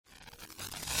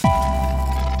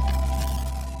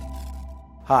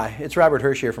Hi, it's Robert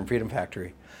Hirsch here from Freedom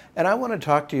Factory, and I want to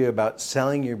talk to you about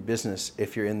selling your business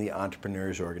if you're in the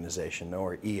Entrepreneurs Organization,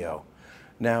 or EO.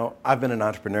 Now, I've been an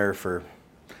entrepreneur for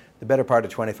the better part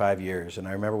of 25 years, and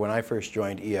I remember when I first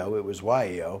joined EO, it was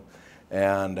YEO,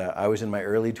 and I was in my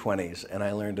early 20s, and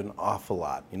I learned an awful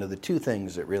lot. You know, the two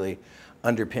things that really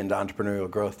underpinned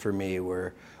entrepreneurial growth for me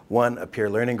were, one, a peer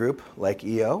learning group like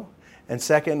EO, and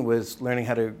second was learning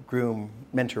how to groom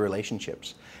mentor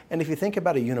relationships. And if you think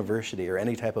about a university or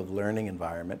any type of learning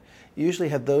environment, you usually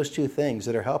have those two things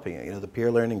that are helping you. You know, the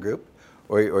peer learning group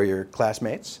or your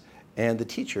classmates, and the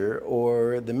teacher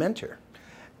or the mentor.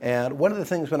 And one of the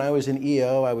things when I was in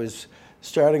EO, I was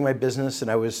starting my business, and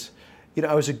I was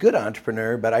a good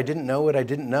entrepreneur, but I didn't know what I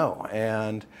didn't know.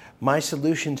 And my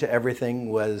solution to everything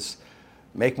was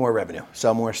make more revenue,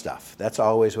 sell more stuff. That's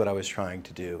always what I was trying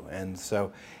to do. And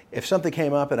so if something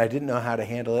came up and I didn't know how to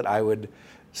handle it, I would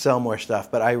sell more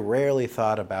stuff, but I rarely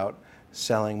thought about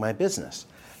selling my business.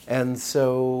 And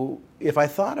so if I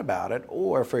thought about it,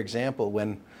 or for example,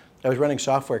 when I was running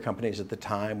software companies at the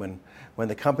time, when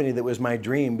the company that was my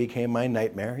dream became my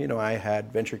nightmare, you know, I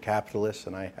had venture capitalists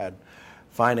and I had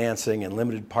financing and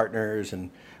limited partners, and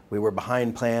we were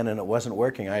behind plan and it wasn't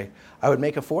working, I would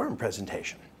make a forum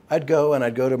presentation. I'd go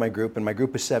to my group, and my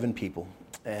group was 7 people.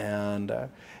 And,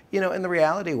 and the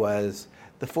reality was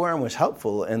the forum was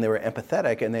helpful and they were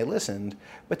empathetic and they listened,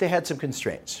 but they had some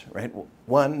constraints, right?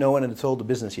 1, no one had sold the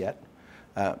business yet.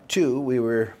 2, we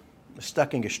were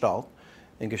stuck in Gestalt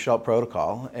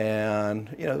protocol,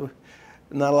 and,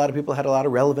 not a lot of people had a lot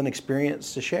of relevant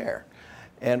experience to share.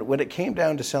 And when it came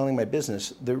down to selling my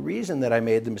business, the reason that I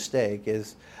made the mistake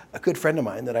is a good friend of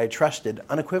mine that I trusted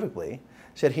unequivocally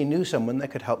said he knew someone that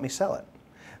could help me sell it.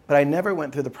 But I never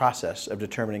went through the process of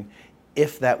determining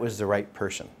if that was the right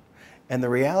person. And the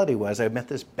reality was I met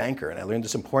this banker, and I learned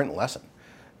this important lesson.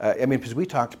 Because we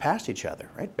talked past each other,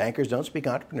 right? Bankers don't speak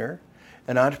entrepreneur,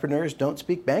 and entrepreneurs don't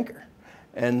speak banker.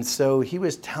 And so he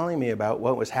was telling me about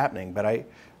what was happening, but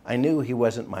I knew he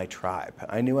wasn't my tribe.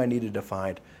 I knew I needed to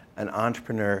find an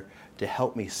entrepreneur to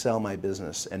help me sell my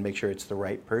business and make sure it's the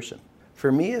right person.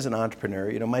 For me as an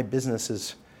entrepreneur, my business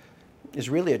is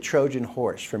really a Trojan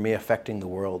horse for me affecting the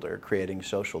world or creating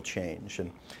social change.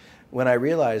 And when I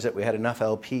realized that we had enough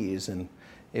LPs, and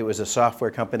it was a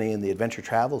software company in the adventure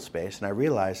travel space, and I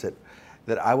realized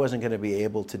that I wasn't going to be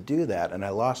able to do that, and I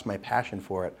lost my passion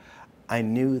for it, I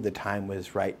knew the time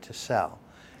was right to sell.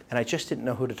 And I just didn't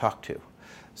know who to talk to.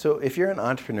 So if you're an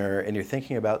entrepreneur and you're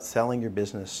thinking about selling your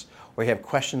business, or you have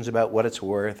questions about what it's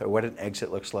worth or what an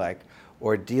exit looks like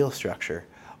or deal structure,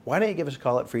 why don't you give us a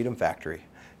call at Freedom Factory?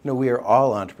 We are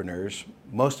all entrepreneurs.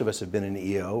 Most of us have been in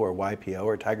EO or YPO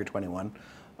or Tiger 21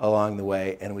 along the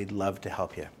way, and we'd love to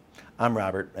help you. I'm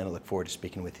Robert, and I look forward to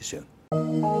speaking with you soon.